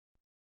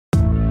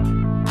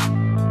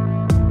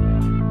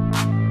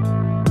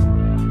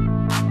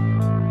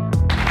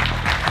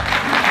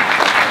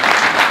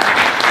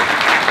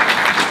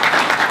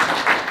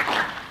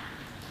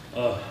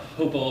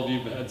all of you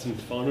have had some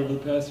fun over the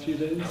past few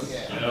days.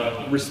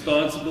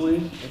 Responsibly,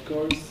 of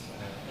course.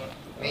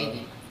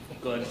 Maybe.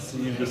 Glad to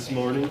see you this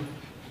morning.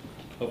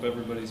 Hope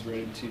everybody's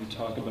ready to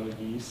talk about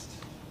yeast.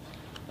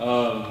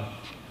 I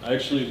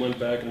actually went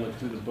back and looked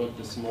through the book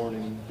this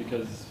morning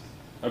because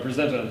I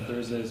presented on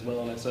Thursday as well,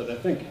 and I said, I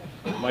think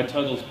my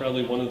title is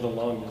probably one of the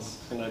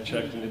longest, and I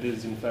checked, and it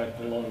is, in fact,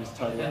 the longest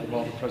title out of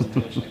all the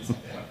presentations.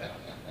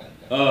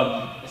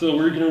 So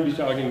we're going to be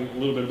talking a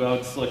little bit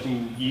about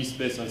selecting yeast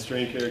based on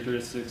strain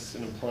characteristics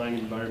and applying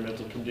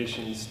environmental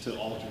conditions to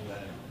alter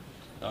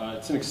that.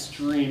 It's an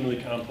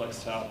extremely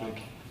complex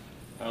topic.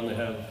 I only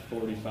have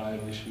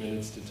 45-ish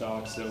minutes to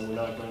talk, so we're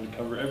not going to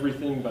cover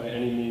everything by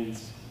any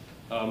means,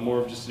 more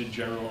of just a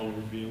general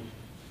overview.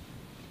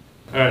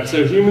 All right,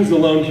 so humans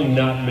alone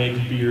cannot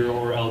make beer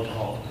or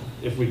alcohol.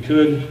 If we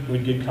could,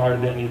 we'd get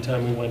carded any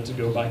time we went to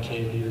go buy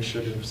candy or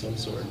sugar of some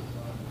sort.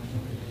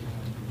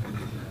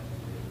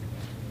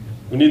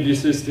 We need the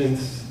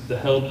assistance, the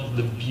help,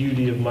 the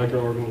beauty of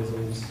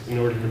microorganisms in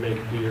order to make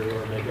beer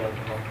or make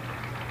alcohol.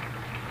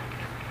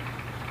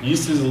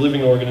 Yeast is a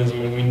living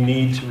organism, and we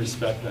need to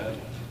respect that,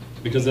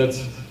 because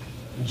that's,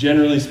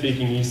 generally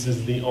speaking, yeast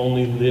is the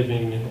only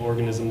living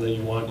organism that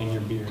you want in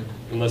your beer,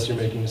 unless you're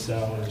making a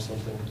sour or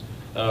something.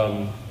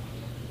 And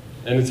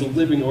it's a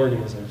living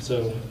organism,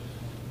 so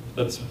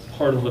that's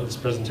part of what this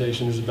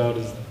presentation is about,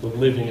 is the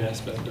living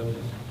aspect of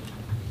it.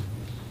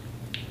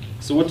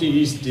 So what do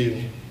yeast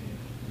do?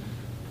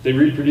 They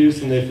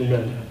reproduce and they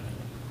ferment.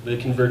 They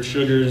convert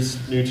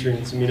sugars,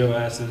 nutrients, amino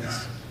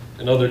acids,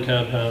 and other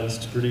compounds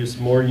to produce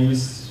more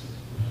yeast,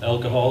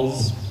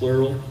 alcohols,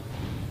 plural.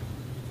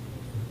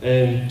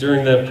 And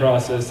during that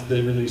process,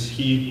 they release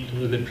heat,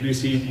 they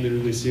produce heat, and they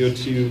release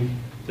CO2,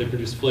 they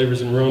produce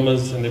flavors and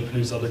aromas, and they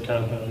produce other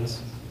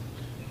compounds.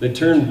 They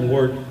turn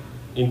wort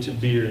into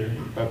beer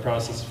by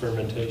process of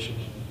fermentation.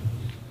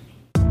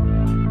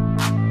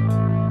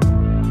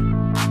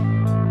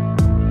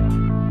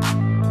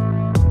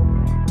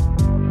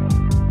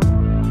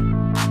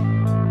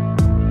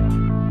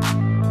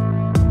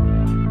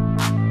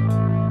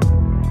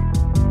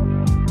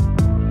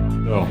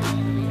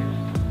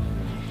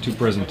 Two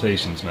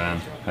presentations,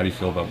 man. How do you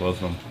feel about both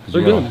of them? Because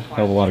They're you got good. a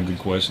hell of a lot of good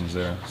questions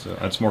there. So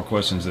that's more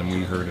questions than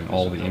we heard in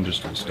all the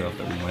industry stuff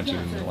that we went to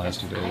in the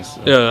last 2 days.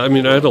 So. Yeah, I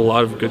mean, I had a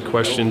lot of good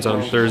questions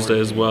on Thursday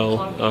as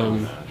well.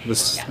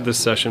 This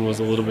session was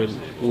a little bit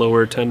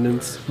lower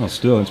attendance. Well,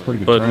 still, it's pretty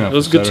good But turnout. it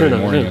was a for good Saturday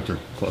turnout, morning yeah. after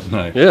club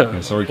night.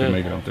 Yeah, Sorry you couldn't yeah.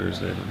 make it on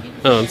Thursday.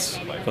 But No, it's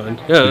fine.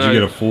 Yeah. did you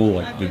get a full?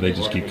 Like, did they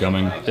just keep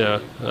coming? Yeah.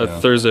 Yeah.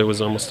 Thursday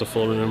was almost a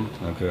full room.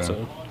 Okay.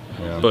 So,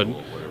 Yeah. but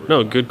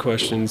no, good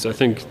questions. I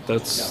think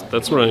that's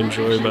what I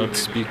enjoy about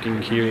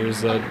speaking here,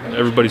 is that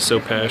everybody's so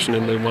passionate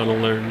and they want to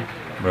learn.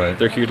 Right.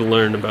 They're here to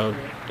learn about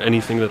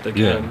anything that they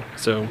can. Yeah.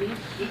 So,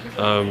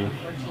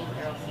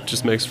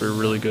 just makes for a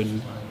really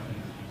good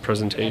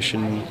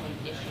presentation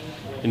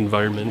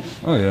environment.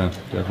 Oh yeah,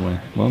 definitely.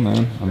 Well,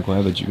 man, I'm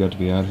glad that you got to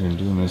be out here and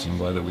doing this. I'm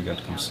glad that we got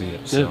to come see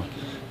it. So, Yeah.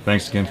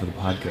 thanks again for the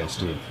podcast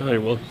too. All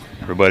right, well,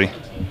 Everybody,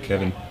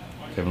 Kevin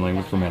Lane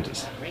with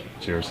Fermentis.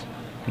 Cheers.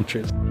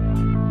 cheers.